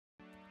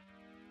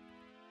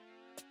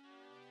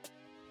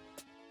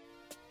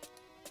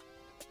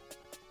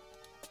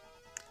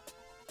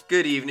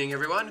Good evening,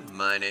 everyone.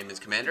 My name is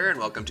Commander, and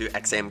welcome to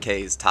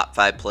xAMK's Top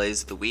 5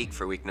 Plays of the Week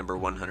for week number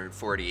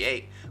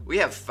 148. We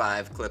have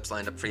 5 clips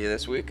lined up for you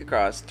this week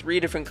across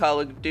 3 different Call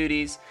of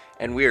Duties,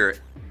 and we're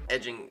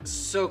edging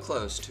so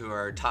close to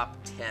our Top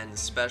 10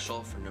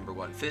 special for number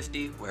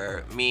 150,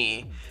 where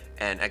me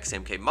and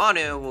xAMK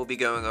Manu will be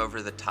going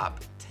over the top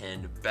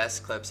 10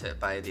 best clips hit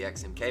by the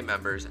xAMK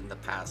members in the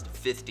past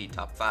 50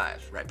 top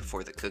 5s right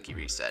before the cookie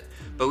reset.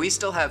 But we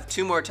still have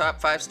 2 more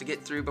top 5s to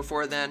get through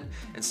before then,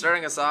 and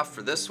starting us off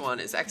for this one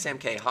is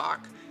xAMK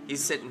Hawk.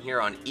 He's sitting here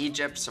on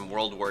Egypt, some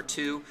World War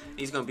II.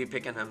 He's going to be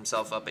picking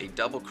himself up a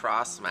double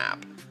cross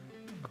map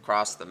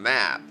across the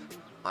map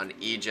on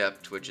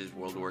Egypt, which is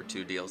World War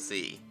II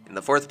DLC. In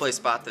the 4th place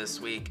spot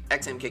this week,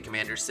 xAMK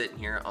Commander sitting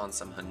here on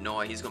some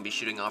Hanoi. He's going to be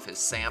shooting off his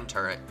SAM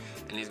turret,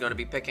 and he's going to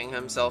be picking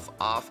himself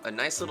off a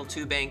nice little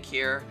 2-bank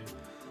here.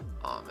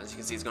 As you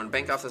can see, he's going to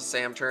bank off the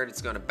SAM turret.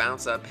 It's going to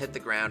bounce up, hit the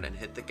ground, and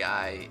hit the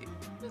guy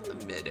in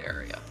the mid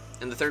area.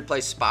 In the 3rd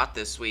place spot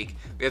this week,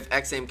 we have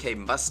xAMK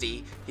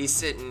Musty. He's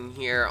sitting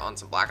here on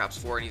some Black Ops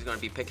 4, and he's going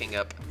to be picking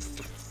up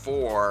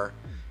 4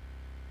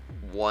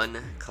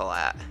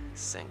 1-collat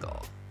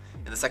single.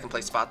 In the 2nd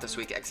place spot this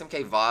week,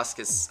 xAMK Vosk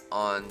is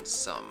on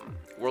some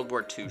World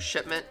War II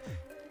shipment.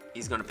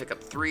 He's going to pick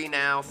up 3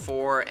 now,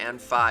 4,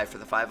 and 5 for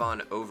the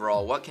 5-on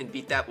overall. What can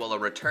beat that? Well, a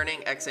returning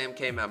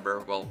xAMK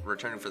member,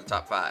 returning for the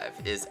top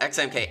 5, is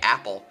xAMK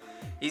Apple.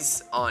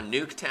 He's on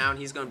Nuketown.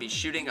 He's going to be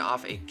shooting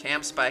off a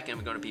cam spike, and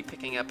we're going to be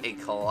picking up a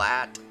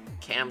collat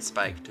cam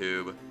spike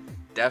tube.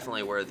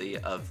 Definitely worthy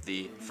of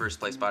the 1st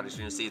place spot. As you're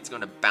going to see, it's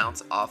going to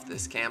bounce off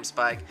this cam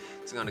spike.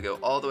 It's going to go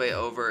all the way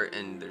over,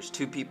 and there's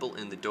 2 people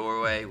in the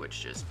doorway,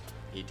 which just,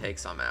 he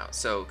takes them out.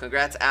 So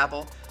congrats,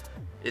 Apple.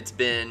 It's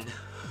been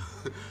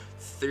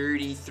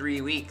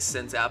 33 weeks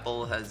since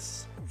Apple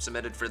has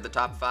submitted for the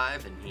top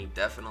 5, and he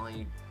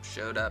definitely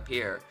showed up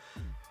here.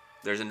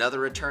 There's another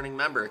returning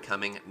member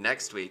coming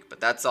next week, but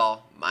that's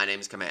all. My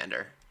name's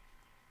Commander.